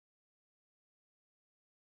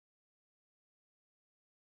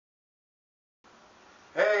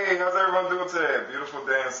Hey, how's everyone doing today? Beautiful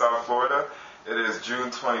day in South Florida. It is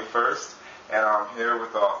June 21st, and I'm here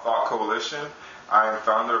with the Thought Coalition. I am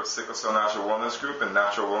founder of Sickle Natural Wellness Group and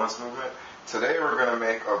Natural Wellness Movement. Today we're going to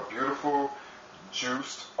make a beautiful,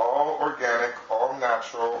 juiced, all organic, all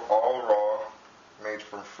natural, all raw, made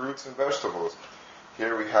from fruits and vegetables.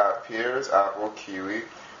 Here we have pears, apple, kiwi.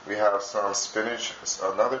 We have some spinach,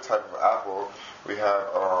 another type of apple. We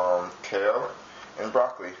have kale and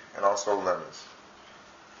broccoli, and also lemons.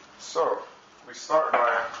 So, we start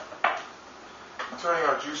by turning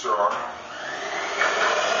our juicer on.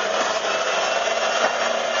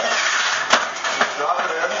 Drop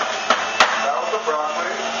it in. That was the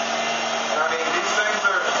broccoli. And I mean, these things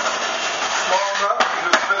are small enough to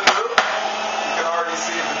just fit through. You can already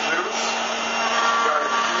see the juice. You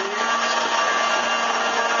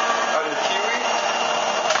got your kiwi.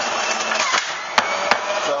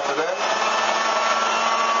 Drop it in.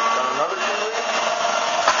 Got another kiwi.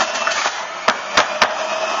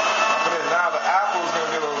 Drop it in. Now the apple is going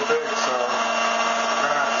to be a little big, so we're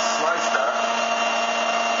going to have to slice that.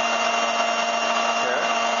 Okay.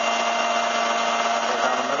 Right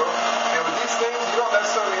down the middle. And with these things, you don't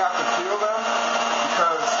necessarily have to peel them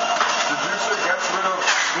because the juicer gets rid of,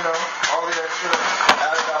 all the extra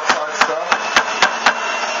added outside stuff.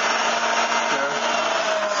 Okay.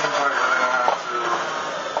 Seems like we're going to have to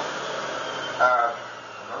add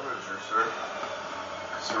another juicer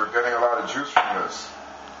because we're getting a lot of juice from this.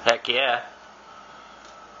 Heck yeah.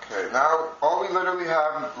 Okay, now all we literally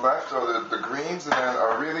have left are the greens and then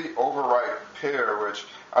a really overripe pear, which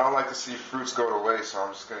I don't like to see fruits go to waste, so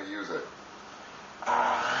I'm just going to use it.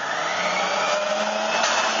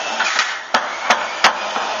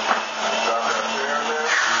 Drop that pear in there.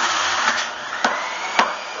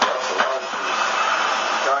 Oh, that's a lot of juice.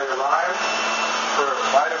 Got your lime for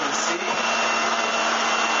vitamin C.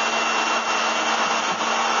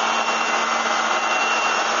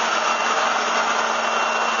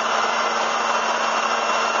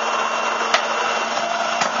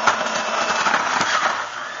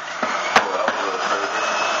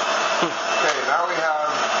 Now we have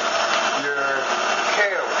your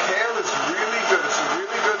kale. Kale is really good. It's a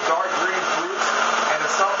really good dark green fruit, and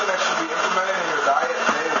it's something that should be implemented in your diet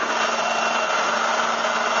daily.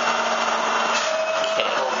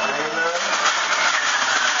 Kale. Green there.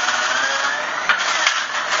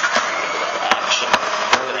 Action.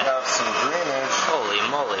 Then we have some greenage. Holy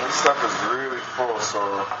moly. This stuff is really full, so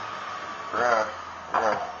we're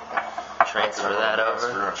gonna Transfer that over.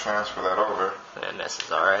 We're gonna transfer that over. And this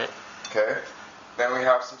is alright. Okay. Then we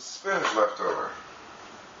have some spinach left over.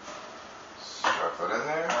 Drop that in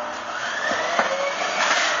there.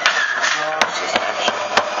 Just action.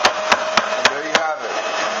 And there you have it.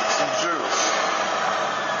 Some juice.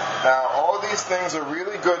 Now, all these things are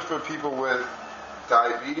really good for people with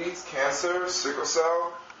diabetes, cancer, sickle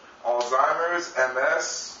cell, Alzheimer's,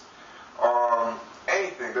 MS,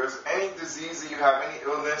 anything. There's any disease that you have, any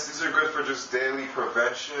illness. These are good for just daily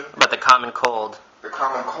prevention. But the common cold. The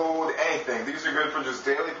common cold, anything. These are good for just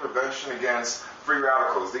daily prevention against free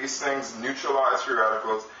radicals. These things neutralize free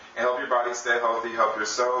radicals and help your body stay healthy, help your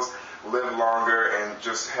cells live longer, and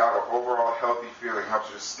just have an overall healthy feeling.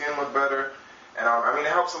 Helps your skin look better. And it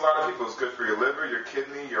helps a lot of people. It's good for your liver, your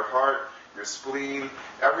kidney, your heart, your spleen,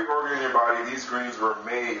 every organ in your body. These greens were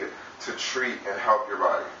made to treat and help your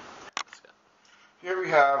body. Here we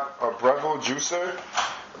have a Breville juicer.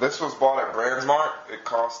 This was bought at Brandsmart. It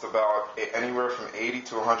cost about anywhere from $80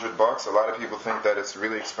 to $100. A lot of people think that it's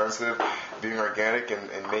really expensive being organic and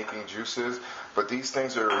making juices, but these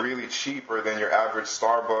things are really cheaper than your average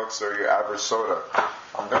Starbucks or your average soda.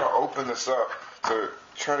 I'm going to open this up to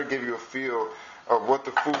try to give you a feel of what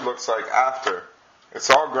the food looks like after. It's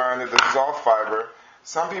all grinded. This is all fiber.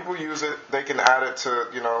 Some people use it. They can add it to,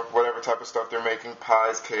 whatever type of stuff they're making,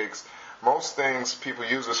 pies, cakes. Most things people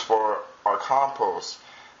use this for are compost.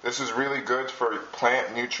 This is really good for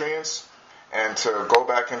plant nutrients and to go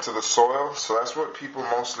back into the soil. So that's what people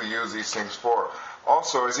mostly use these things for.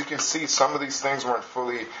 Also, as you can see, some of these things weren't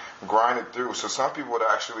fully grinded through. So some people would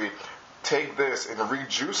actually take this and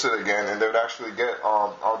rejuice it again, and they would actually get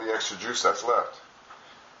all the extra juice that's left.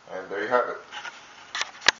 And there you have it.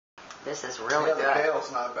 This is really good. The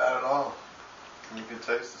kale's not bad at all. You can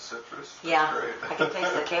taste the citrus. Yeah, Great. I can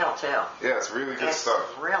taste the kale too. Yeah, it's really good stuff.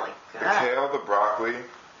 It's really good. The kale, the broccoli,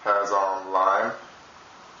 has lime.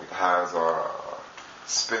 It has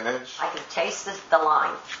spinach. I can taste the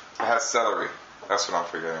lime. It has celery. That's what I'm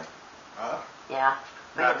forgetting. Yeah.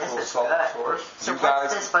 Man, this Natural is salt good. source. So You what's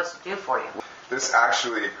guys- this supposed to do for you? This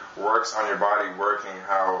actually works on your body, working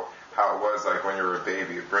how it was like when you were a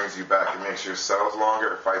baby. It brings you back. It makes your cells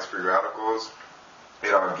longer. It fights free radicals.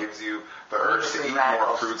 It gives you the urge to eat more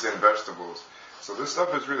radicals. fruits and vegetables. So this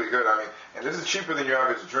stuff is really good. I mean, and this is cheaper than your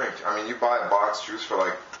average drink. I mean, you buy a box juice for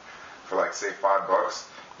like say $5.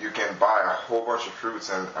 You can buy a whole bunch of fruits,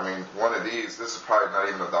 and I mean, one of these, this is probably not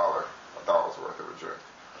even $1 worth of a drink.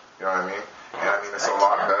 You know what I mean? And I mean, it's a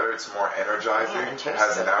lot better. It's more energizing. Yeah, it It tastes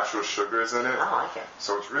has good. natural sugars in it. I like it.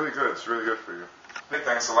 So it's really good. It's really good for you. Hey,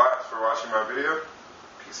 thanks a lot for watching my video.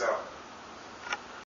 Peace out.